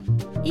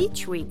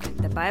Each week,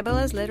 the Bible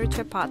as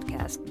Literature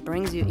podcast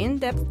brings you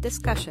in-depth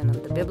discussion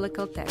of the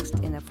biblical text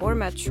in a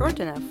format short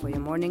enough for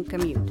your morning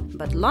commute,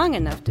 but long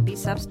enough to be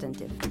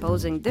substantive,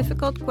 posing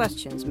difficult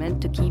questions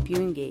meant to keep you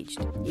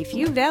engaged. If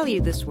you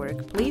value this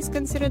work, please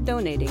consider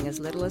donating as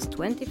little as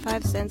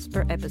 25 cents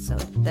per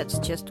episode. That's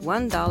just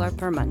 $1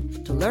 per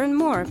month. To learn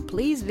more,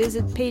 please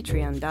visit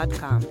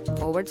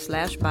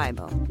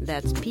patreon.com/Bible.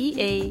 That's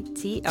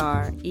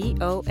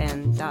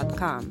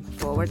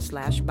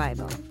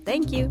patreon.com/Bible.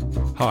 Thank you.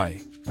 Hi,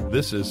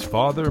 this is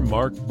Father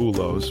Mark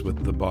Boulos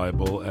with the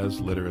Bible as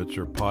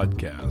Literature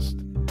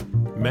podcast.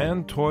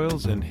 Man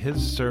toils in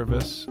his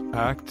service,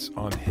 acts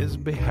on his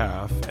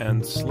behalf,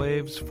 and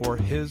slaves for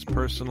his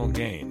personal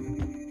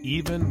gain.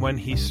 Even when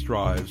he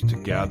strives to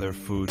gather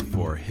food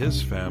for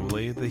his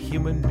family, the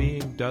human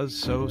being does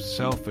so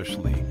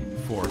selfishly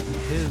for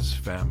his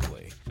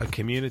family, a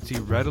community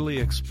readily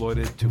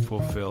exploited to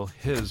fulfill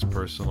his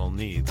personal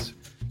needs.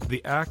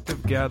 The act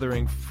of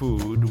gathering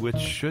food, which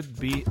should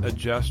be a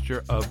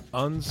gesture of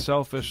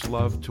unselfish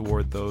love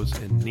toward those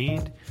in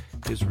need,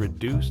 is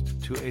reduced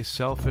to a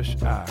selfish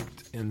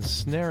act,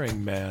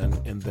 ensnaring man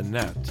in the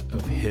net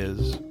of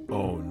his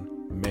own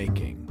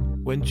making.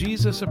 When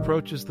Jesus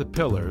approaches the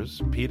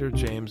pillars, Peter,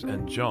 James,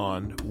 and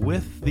John,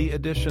 with the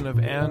addition of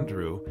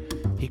Andrew,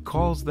 he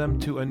calls them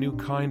to a new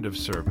kind of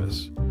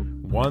service,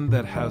 one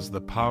that has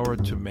the power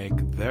to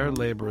make their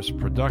labors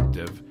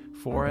productive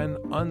for an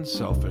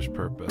unselfish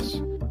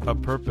purpose, a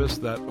purpose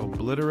that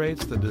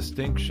obliterates the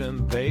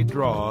distinction they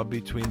draw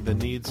between the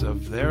needs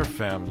of their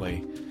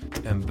family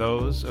and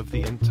those of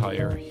the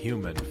entire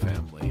human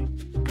family.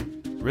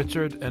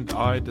 Richard and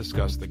I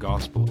discuss the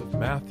Gospel of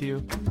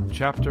Matthew,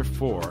 chapter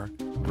 4,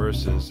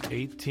 verses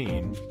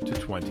 18 to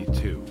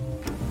 22.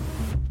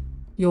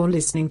 You're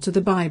listening to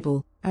the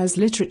Bible as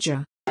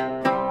Literature.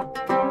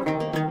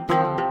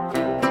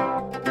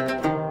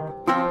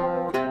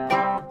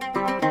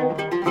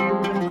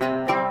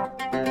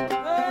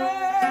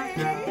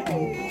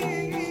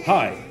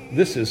 Hi,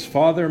 this is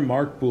Father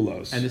Mark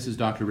Boulos. And this is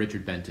Dr.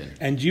 Richard Benton.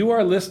 And you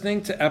are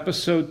listening to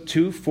episode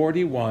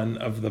 241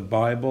 of the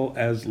Bible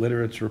as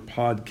Literature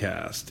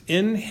podcast.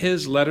 In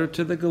his letter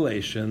to the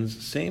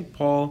Galatians, St.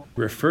 Paul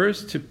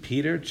refers to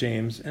Peter,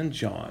 James, and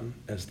John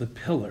as the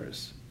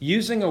pillars,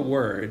 using a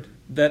word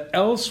that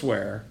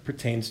elsewhere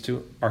pertains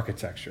to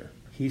architecture.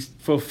 He's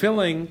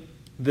fulfilling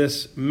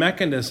this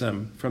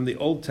mechanism from the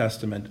Old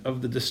Testament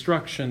of the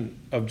destruction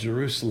of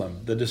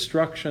Jerusalem, the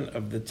destruction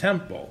of the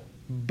temple.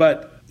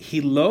 But he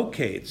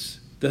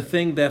locates the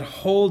thing that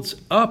holds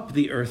up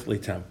the earthly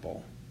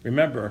temple.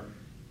 Remember,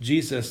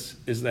 Jesus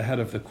is the head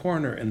of the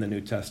corner in the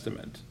New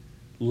Testament.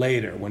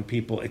 Later, when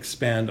people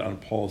expand on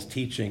Paul's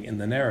teaching in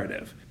the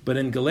narrative. But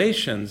in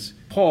Galatians,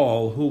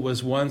 Paul, who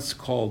was once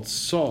called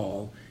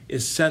Saul,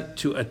 is sent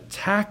to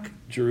attack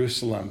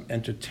Jerusalem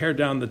and to tear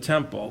down the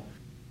temple.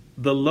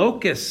 The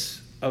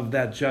locus of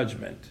that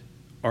judgment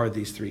are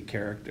these three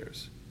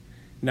characters.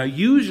 Now,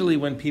 usually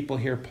when people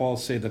hear Paul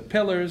say the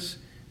pillars,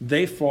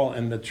 they fall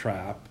in the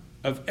trap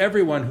of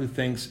everyone who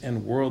thinks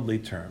in worldly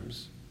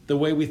terms. The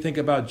way we think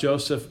about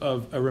Joseph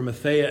of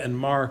Arimathea and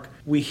Mark,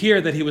 we hear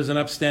that he was an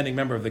upstanding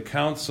member of the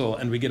council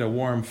and we get a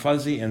warm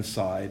fuzzy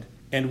inside,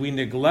 and we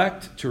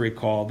neglect to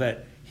recall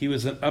that he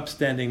was an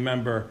upstanding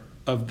member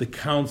of the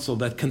council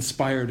that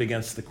conspired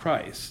against the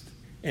Christ.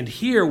 And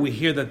here we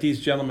hear that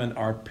these gentlemen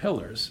are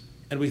pillars,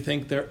 and we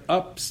think they're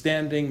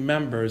upstanding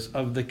members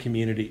of the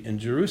community in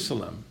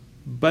Jerusalem.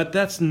 But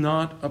that's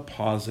not a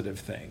positive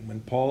thing. When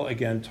Paul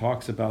again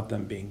talks about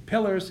them being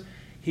pillars,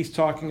 he's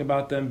talking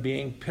about them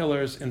being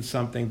pillars in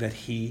something that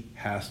he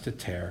has to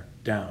tear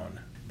down.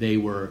 They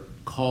were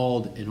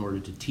called in order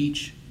to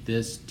teach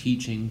this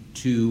teaching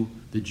to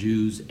the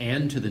Jews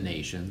and to the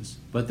nations,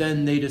 but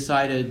then they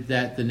decided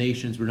that the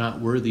nations were not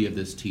worthy of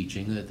this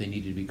teaching, that they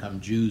needed to become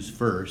Jews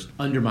first,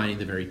 undermining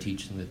the very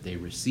teaching that they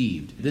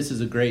received. This is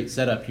a great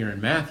setup here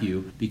in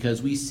Matthew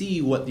because we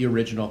see what the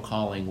original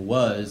calling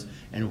was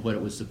and what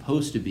it was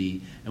supposed to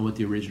be and what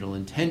the original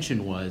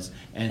intention was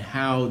and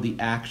how the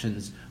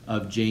actions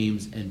of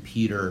James and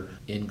Peter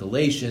in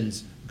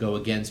Galatians go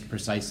against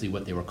precisely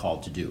what they were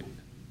called to do.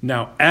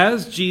 Now,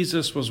 as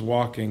Jesus was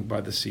walking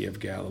by the Sea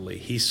of Galilee,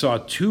 he saw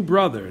two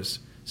brothers,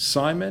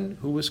 Simon,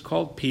 who was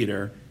called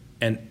Peter,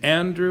 and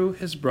Andrew,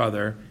 his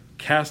brother,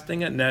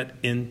 casting a net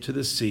into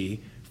the sea,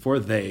 for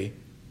they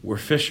were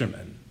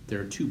fishermen. There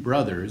are two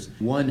brothers.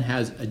 One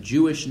has a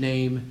Jewish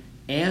name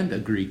and a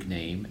Greek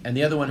name, and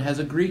the other one has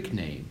a Greek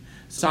name.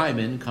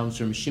 Simon comes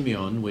from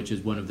Shimeon, which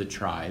is one of the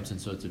tribes,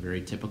 and so it's a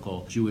very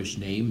typical Jewish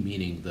name,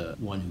 meaning the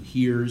one who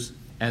hears.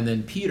 And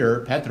then Peter,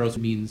 Petros,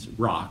 means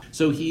rock.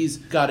 So he's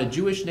got a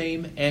Jewish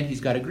name and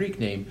he's got a Greek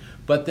name.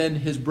 But then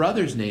his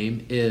brother's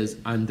name is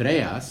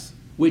Andreas,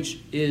 which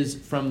is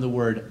from the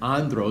word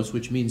andros,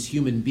 which means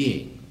human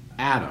being.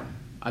 Adam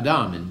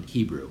in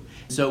Hebrew.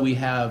 So we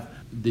have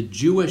the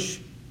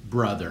Jewish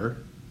brother,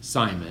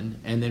 Simon,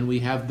 and then we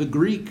have the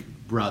Greek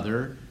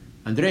brother,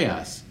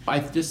 Andreas. I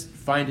just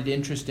find it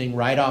interesting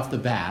right off the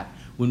bat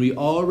when we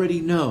already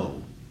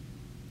know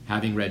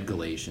having read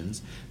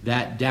Galatians,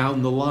 that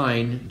down the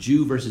line,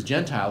 Jew versus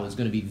Gentile is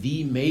going to be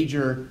the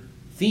major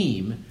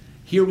theme.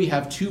 Here we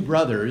have two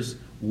brothers,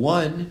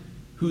 one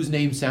whose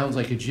name sounds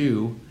like a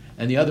Jew,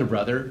 and the other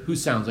brother who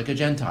sounds like a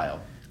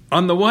Gentile.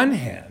 On the one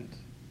hand,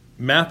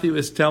 Matthew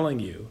is telling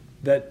you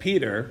that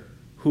Peter,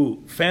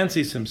 who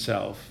fancies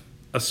himself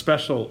a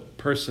special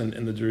person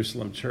in the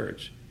Jerusalem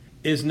church,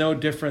 is no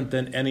different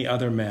than any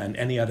other man,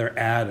 any other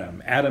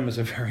Adam. Adam is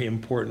a very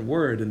important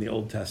word in the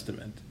Old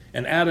Testament.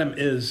 And Adam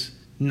is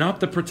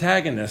not the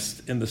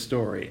protagonist in the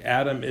story.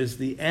 Adam is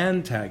the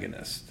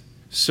antagonist.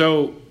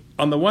 So,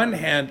 on the one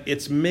hand,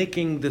 it's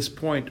making this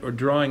point or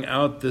drawing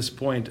out this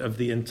point of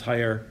the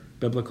entire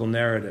biblical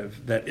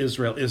narrative that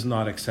Israel is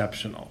not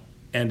exceptional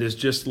and is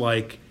just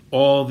like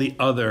all the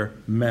other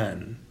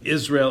men.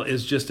 Israel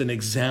is just an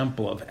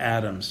example of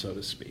Adam, so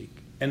to speak,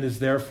 and is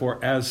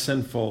therefore as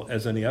sinful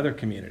as any other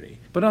community.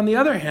 But on the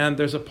other hand,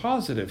 there's a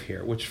positive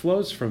here, which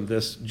flows from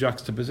this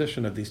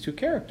juxtaposition of these two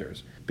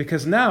characters.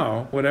 Because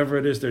now, whatever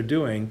it is they're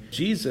doing,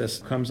 Jesus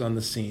comes on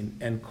the scene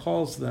and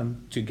calls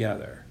them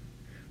together,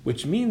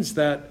 which means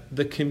that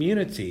the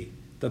community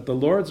that the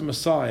Lord's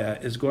Messiah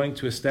is going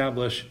to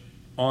establish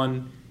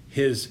on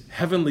his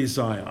heavenly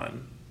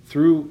Zion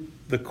through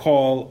the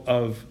call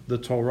of the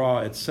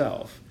Torah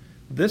itself,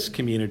 this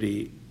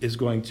community is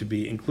going to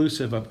be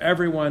inclusive of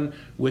everyone,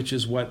 which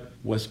is what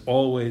was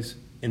always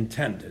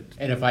intended.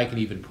 And if I can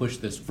even push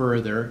this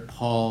further,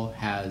 Paul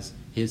has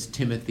his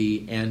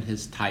Timothy and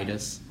his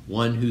Titus,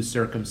 one who's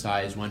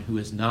circumcised, one who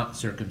is not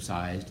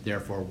circumcised,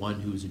 therefore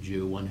one who is a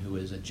Jew, one who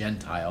is a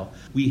Gentile.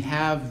 We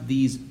have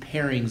these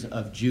pairings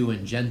of Jew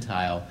and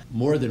Gentile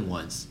more than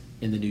once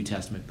in the New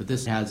Testament, but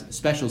this has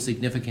special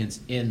significance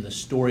in the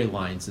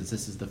storyline since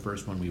this is the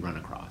first one we run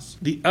across.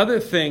 The other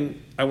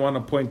thing I want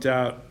to point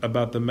out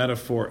about the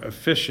metaphor of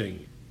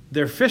fishing,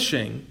 they're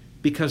fishing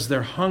because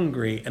they're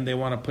hungry and they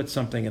want to put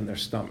something in their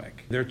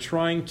stomach. They're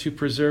trying to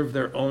preserve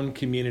their own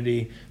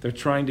community. They're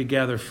trying to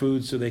gather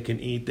food so they can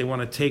eat. They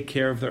want to take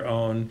care of their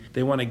own.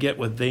 They want to get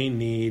what they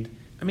need.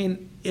 I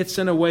mean, it's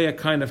in a way a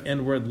kind of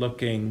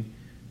inward-looking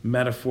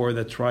metaphor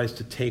that tries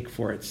to take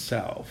for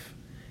itself.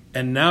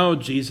 And now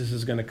Jesus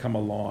is going to come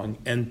along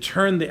and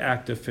turn the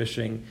act of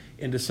fishing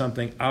into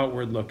something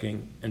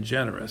outward-looking and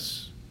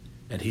generous.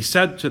 And he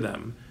said to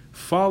them,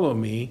 "Follow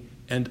me,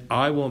 and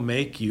I will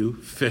make you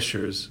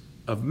fishers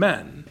of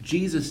men."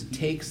 Jesus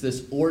takes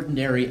this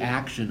ordinary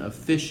action of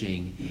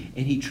fishing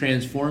and he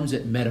transforms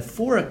it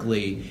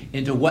metaphorically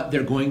into what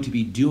they're going to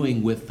be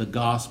doing with the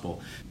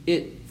gospel.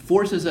 It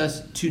forces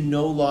us to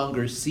no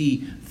longer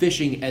see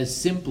fishing as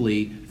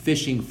simply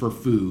fishing for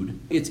food.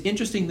 It's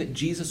interesting that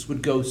Jesus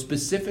would go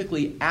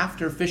specifically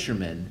after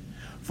fishermen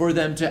for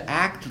them to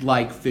act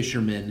like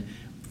fishermen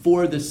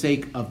for the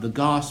sake of the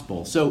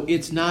gospel. So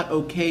it's not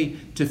okay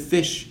to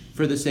fish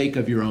for the sake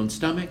of your own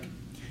stomach.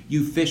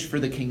 You fish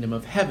for the kingdom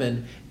of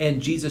heaven, and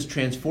Jesus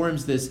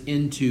transforms this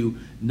into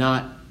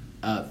not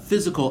a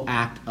physical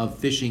act of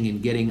fishing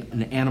and getting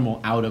an animal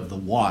out of the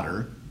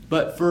water,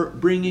 but for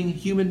bringing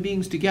human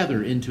beings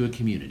together into a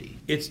community.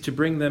 It's to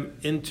bring them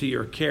into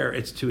your care.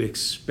 It's to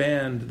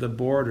expand the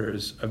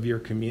borders of your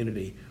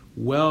community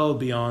well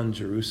beyond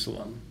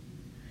Jerusalem.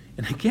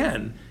 And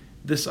again,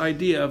 this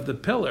idea of the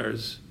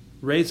pillars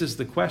raises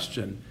the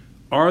question,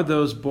 are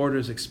those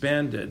borders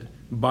expanded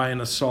by an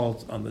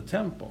assault on the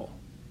temple?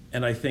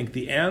 And I think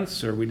the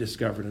answer we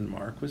discovered in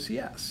Mark was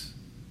yes.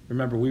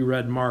 Remember, we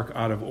read Mark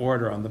out of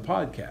order on the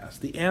podcast.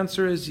 The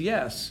answer is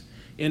yes.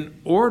 In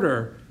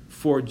order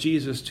for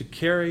Jesus to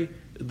carry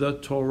the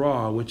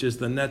Torah, which is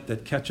the net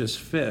that catches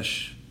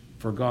fish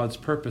for God's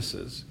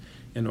purposes,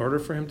 in order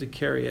for him to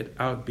carry it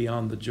out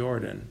beyond the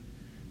Jordan,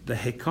 the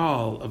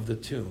hekal of the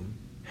tomb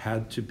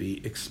had to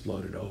be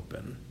exploded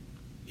open.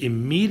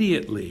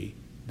 Immediately,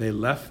 they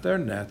left their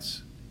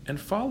nets and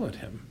followed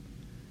him.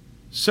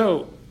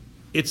 So,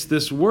 it's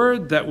this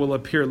word that will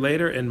appear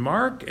later in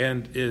Mark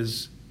and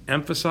is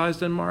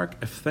emphasized in Mark,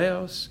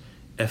 eptheos,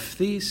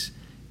 ephthes,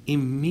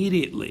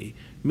 immediately,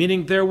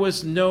 meaning there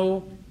was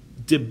no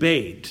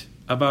debate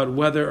about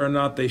whether or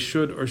not they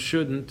should or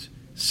shouldn't.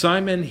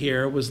 Simon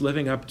here was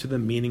living up to the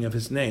meaning of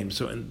his name.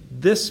 So in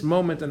this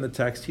moment in the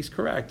text, he's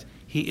correct.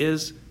 He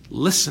is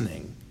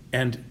listening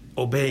and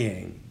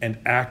obeying and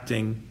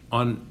acting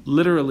on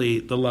literally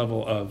the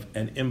level of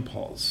an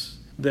impulse.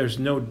 There's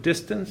no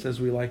distance, as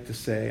we like to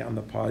say on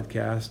the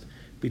podcast,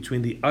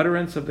 between the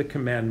utterance of the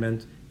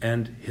commandment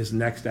and his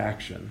next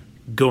action.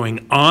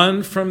 Going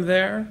on from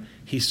there,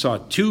 he saw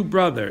two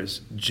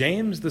brothers,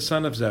 James the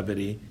son of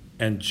Zebedee,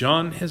 and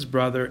John his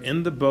brother,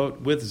 in the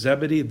boat with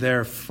Zebedee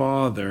their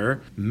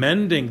father,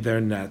 mending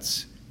their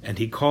nets, and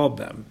he called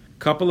them.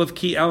 Couple of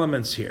key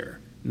elements here.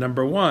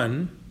 Number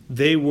one,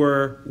 they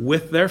were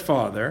with their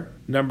father.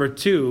 Number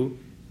two,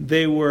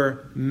 they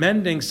were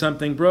mending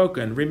something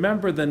broken.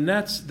 Remember, the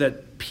nets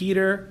that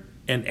Peter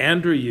and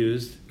Andrew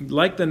used,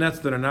 like the nets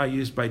that are now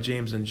used by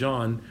James and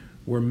John,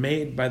 were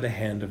made by the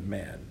hand of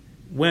man.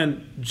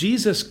 When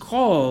Jesus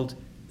called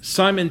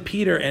Simon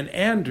Peter and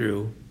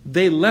Andrew,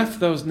 they left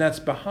those nets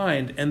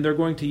behind, and they're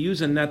going to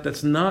use a net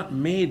that's not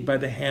made by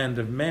the hand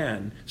of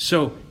man.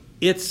 So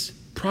it's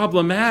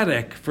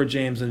problematic for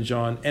James and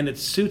John, and it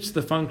suits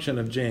the function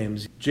of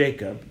James,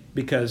 Jacob,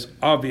 because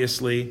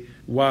obviously,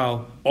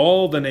 while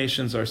all the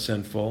nations are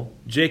sinful,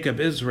 Jacob,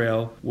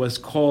 Israel, was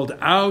called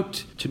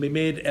out to be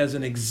made as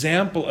an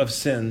example of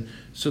sin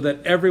so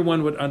that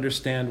everyone would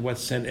understand what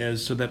sin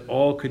is, so that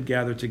all could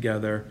gather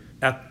together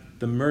at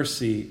the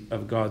mercy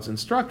of God's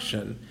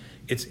instruction.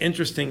 It's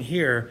interesting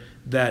here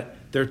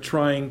that they're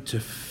trying to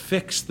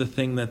fix the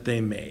thing that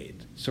they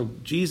made. So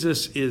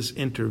Jesus is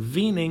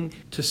intervening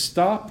to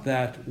stop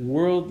that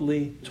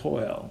worldly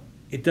toil.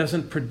 It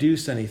doesn't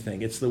produce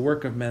anything. It's the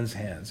work of men's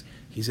hands.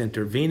 He's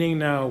intervening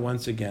now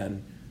once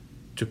again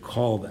to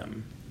call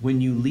them.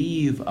 When you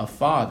leave a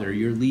father,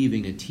 you're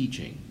leaving a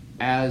teaching.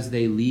 As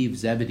they leave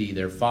Zebedee,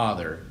 their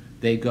father,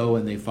 they go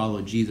and they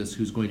follow Jesus,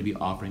 who's going to be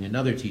offering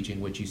another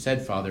teaching, which you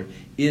said, Father,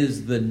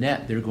 is the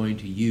net they're going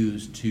to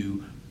use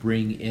to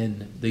bring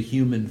in the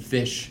human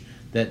fish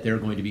that they're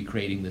going to be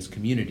creating this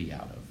community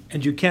out of.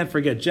 And you can't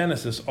forget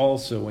Genesis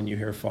also when you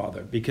hear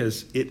Father,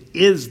 because it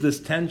is this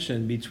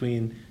tension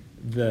between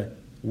the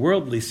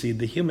worldly seed,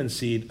 the human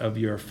seed of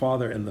your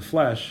father in the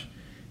flesh,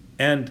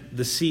 and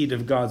the seed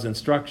of God's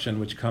instruction,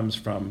 which comes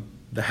from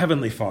the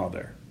heavenly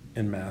Father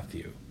in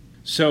Matthew.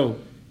 So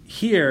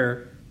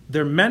here,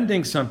 they're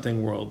mending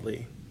something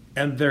worldly,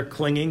 and they're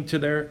clinging to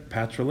their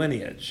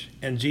patrilineage.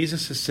 And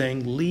Jesus is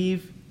saying,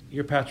 leave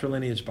your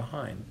patrilineage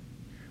behind.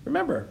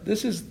 Remember,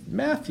 this is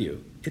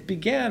Matthew. It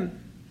began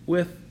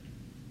with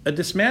a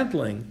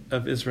dismantling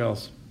of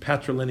Israel's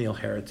patrilineal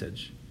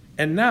heritage.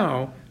 And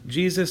now,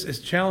 Jesus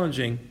is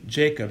challenging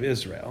Jacob,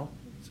 Israel.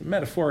 It's a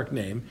metaphoric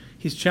name.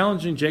 He's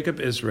challenging Jacob,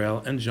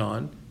 Israel, and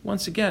John.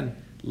 Once again,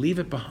 leave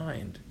it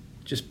behind.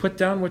 Just put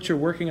down what you're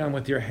working on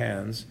with your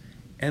hands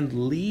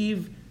and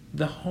leave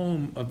the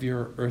home of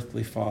your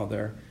earthly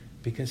father,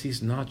 because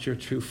he's not your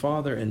true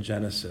father in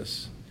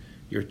Genesis.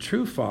 Your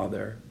true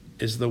father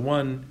is the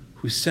one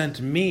who sent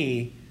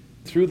me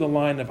through the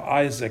line of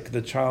Isaac,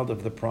 the child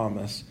of the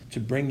promise, to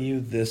bring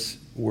you this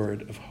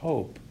word of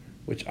hope,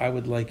 which I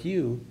would like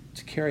you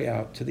to carry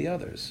out to the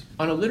others.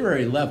 On a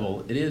literary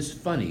level, it is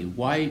funny.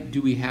 Why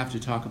do we have to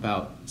talk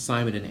about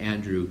Simon and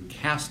Andrew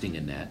casting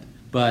a net,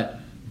 but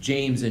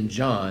James and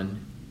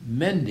John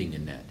mending a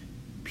net?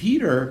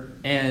 Peter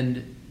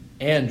and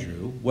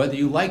Andrew, whether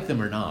you like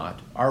them or not,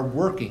 are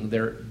working.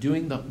 They're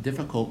doing the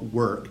difficult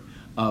work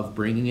of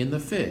bringing in the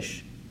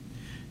fish.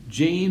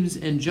 James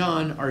and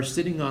John are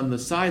sitting on the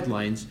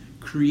sidelines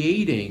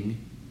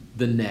creating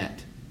the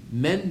net,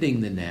 mending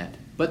the net,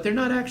 but they're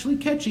not actually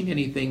catching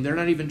anything. They're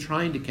not even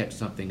trying to catch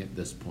something at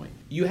this point.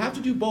 You have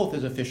to do both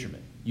as a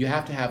fisherman. You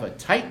have to have a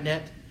tight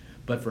net,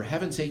 but for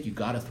heaven's sake, you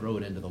got to throw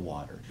it into the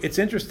water. It's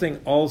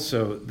interesting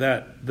also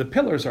that the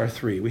pillars are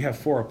three. We have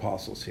four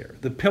apostles here.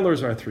 The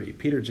pillars are three: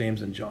 Peter,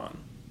 James, and John.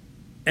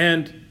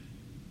 And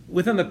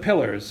within the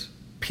pillars,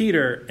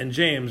 Peter and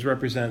James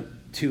represent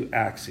two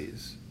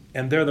axes.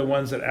 And they're the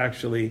ones that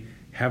actually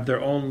have their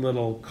own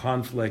little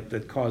conflict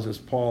that causes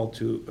Paul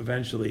to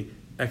eventually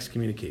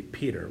excommunicate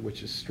Peter,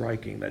 which is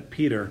striking that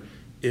Peter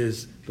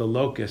is the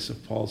locus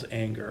of Paul's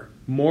anger,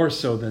 more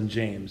so than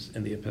James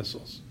in the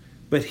epistles.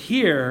 But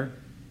here,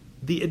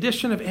 the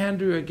addition of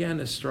Andrew again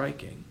is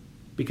striking,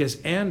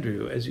 because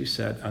Andrew, as you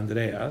said,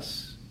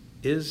 Andreas,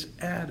 is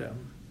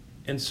Adam.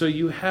 And so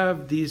you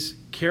have these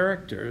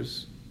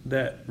characters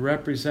that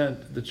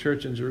represent the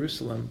church in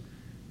Jerusalem,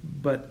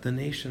 but the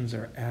nations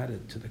are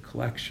added to the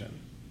collection.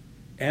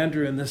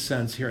 Andrew, in this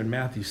sense here in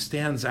Matthew,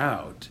 stands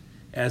out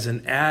as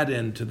an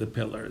add-in to the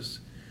pillars,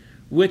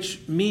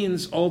 which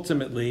means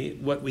ultimately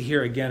what we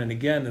hear again and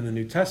again in the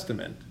New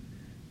Testament,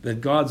 that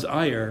God's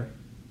ire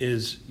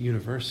is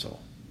universal.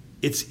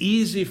 It's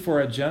easy for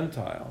a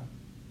Gentile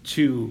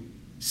to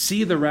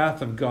see the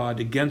wrath of God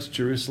against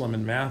Jerusalem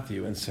in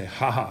Matthew and say,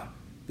 ha,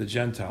 the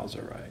Gentiles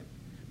are right.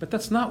 But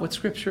that's not what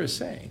Scripture is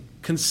saying.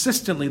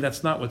 Consistently,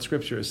 that's not what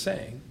Scripture is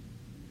saying.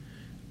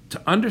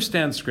 To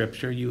understand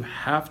Scripture, you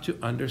have to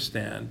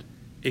understand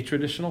a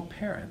traditional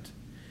parent.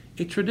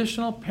 A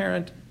traditional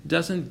parent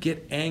doesn't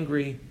get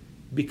angry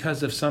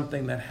because of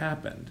something that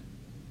happened.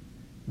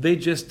 They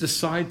just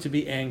decide to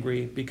be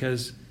angry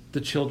because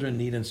the children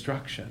need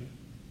instruction.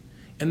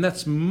 And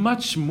that's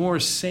much more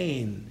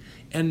sane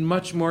and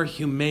much more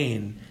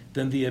humane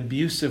than the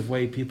abusive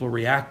way people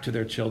react to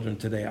their children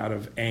today out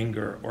of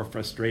anger or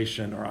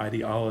frustration or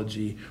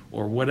ideology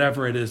or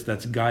whatever it is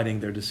that's guiding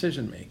their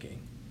decision-making.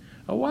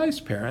 A wise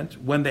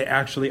parent, when they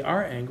actually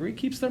are angry,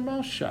 keeps their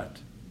mouth shut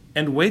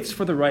and waits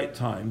for the right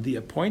time, the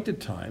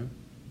appointed time,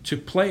 to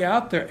play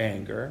out their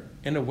anger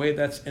in a way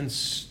that's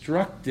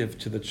instructive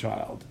to the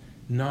child,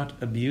 not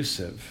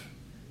abusive,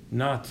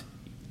 not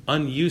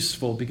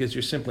unuseful because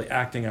you're simply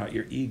acting out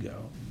your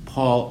ego.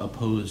 Paul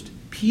opposed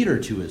Peter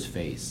to his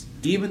face,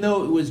 even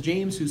though it was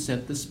James who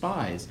sent the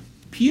spies.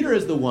 Peter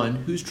is the one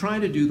who's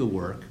trying to do the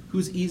work,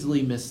 who's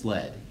easily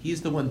misled.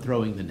 He's the one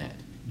throwing the net.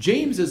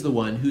 James is the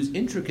one who's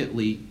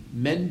intricately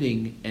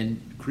mending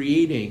and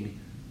creating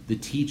the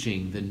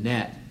teaching, the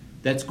net,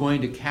 that's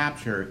going to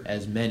capture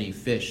as many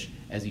fish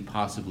as he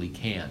possibly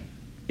can.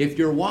 If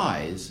you're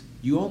wise,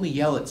 you only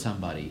yell at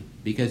somebody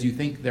because you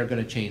think they're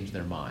going to change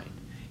their mind.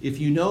 If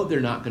you know they're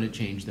not going to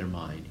change their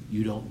mind,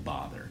 you don't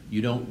bother.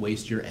 You don't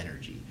waste your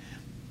energy.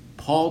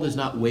 Paul does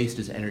not waste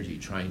his energy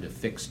trying to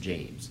fix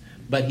James,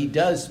 but he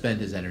does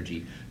spend his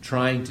energy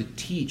trying to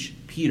teach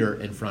Peter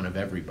in front of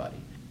everybody.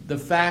 The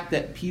fact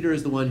that Peter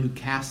is the one who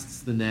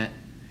casts the net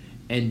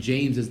and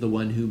James is the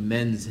one who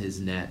mends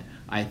his net,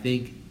 I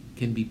think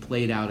can be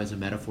played out as a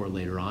metaphor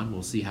later on.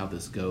 We'll see how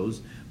this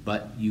goes,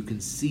 but you can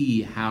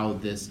see how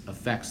this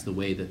affects the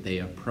way that they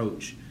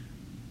approach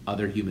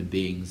other human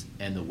beings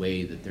and the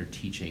way that their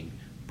teaching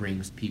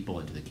brings people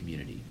into the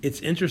community.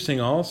 It's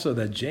interesting also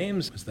that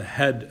James was the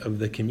head of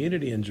the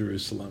community in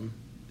Jerusalem.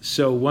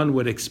 So one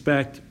would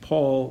expect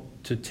Paul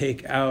to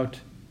take out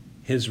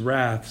his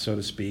wrath, so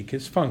to speak,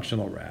 his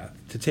functional wrath,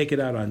 to take it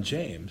out on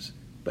James,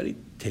 but he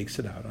takes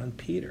it out on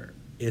Peter.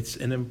 It's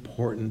an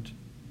important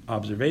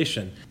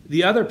observation.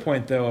 The other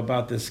point, though,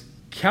 about this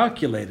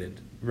calculated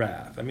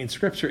wrath,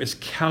 Scripture is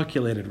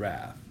calculated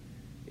wrath.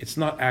 It's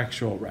not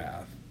actual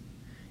wrath.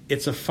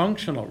 It's a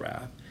functional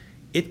wrath.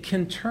 It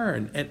can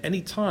turn at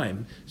any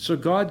time. So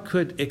God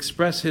could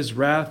express his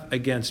wrath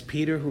against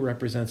Peter, who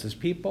represents his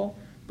people,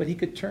 but he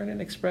could turn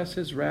and express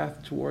his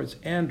wrath towards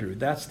Andrew.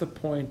 That's the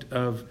point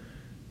of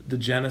the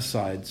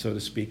genocide, so to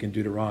speak, in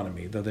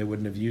Deuteronomy, though they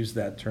wouldn't have used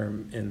that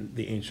term in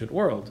the ancient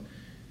world.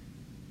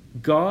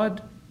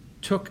 God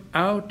took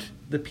out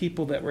the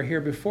people that were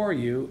here before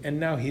you, and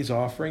now he's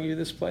offering you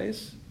this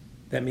place.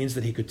 That means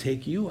that he could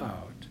take you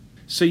out.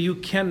 So you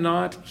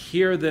cannot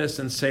hear this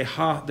and say,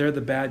 they're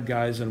the bad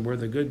guys and we're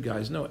the good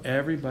guys. No,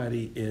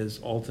 everybody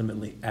is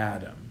ultimately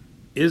Adam.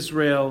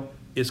 Israel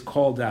is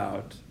called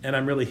out, and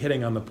I'm really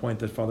hitting on the point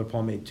that Father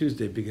Paul made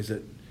Tuesday because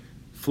it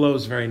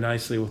flows very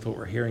nicely with what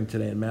we're hearing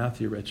today in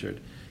Matthew,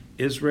 Richard.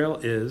 Israel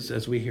is,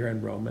 as we hear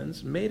in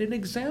Romans, made an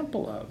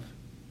example of.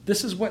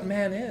 This is what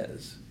man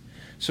is.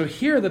 So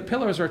here the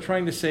pillars are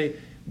trying to say,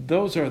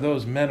 those are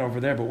those men over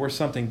there, but we're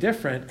something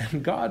different.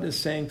 And God is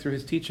saying through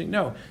his teaching,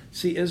 no,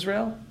 see,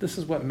 Israel, this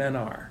is what men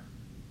are.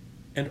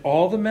 And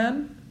all the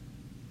men,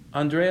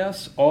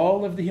 Andreas,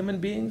 all of the human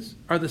beings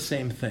are the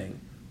same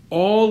thing.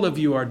 All of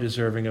you are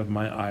deserving of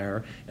my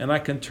ire, and I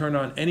can turn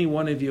on any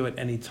one of you at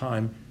any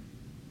time.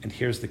 And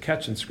here's the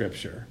catch in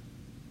Scripture,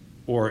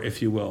 or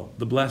if you will,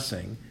 the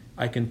blessing.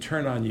 I can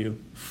turn on you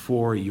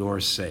for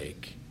your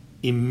sake.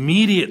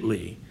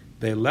 Immediately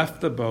they left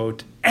the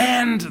boat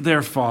and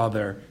their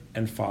father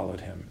and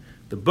followed him.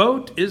 The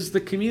boat is the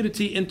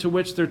community into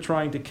which they're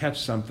trying to catch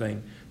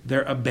something.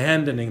 They're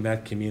abandoning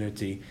that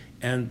community,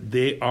 and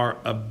they are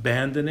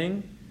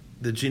abandoning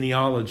the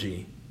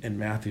genealogy in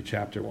Matthew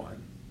chapter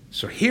 1.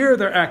 So here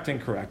they're acting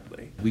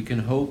correctly. We can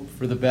hope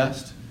for the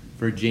best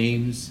for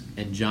James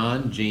and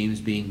John, James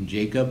being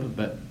Jacob,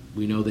 but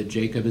we know that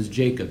Jacob is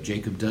Jacob.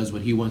 Jacob does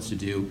what he wants to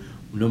do,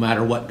 no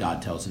matter what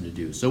God tells him to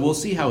do. So we'll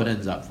see how it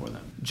ends up for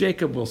them.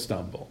 Jacob will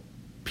stumble.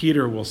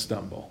 Peter will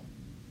stumble.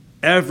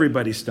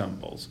 Everybody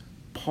stumbles.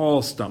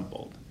 Paul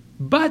stumbled.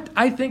 But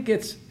I think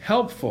it's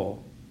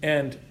helpful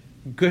and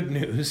good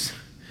news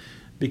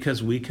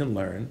because we can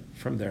learn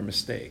from their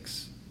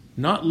mistakes.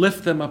 Not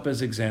lift them up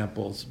as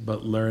examples,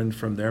 but learn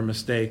from their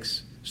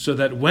mistakes so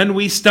that when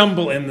we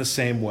stumble in the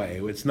same way,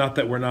 it's not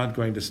that we're not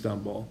going to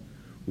stumble,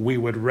 we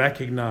would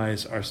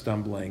recognize our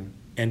stumbling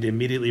and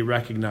immediately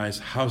recognize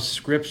how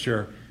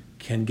Scripture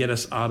can get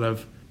us out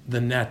of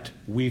the net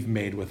we've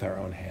made with our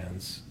own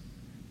hands.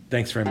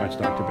 Thanks very much,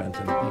 Dr.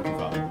 Benton. Thank you,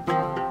 Father.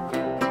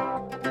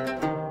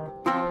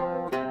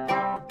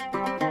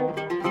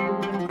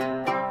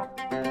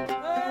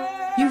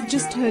 You've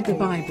just heard the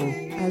Bible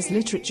as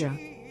literature.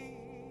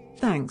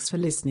 Thanks for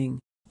listening.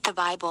 The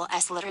Bible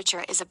as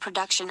Literature is a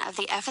production of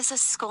the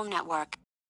Ephesus School Network.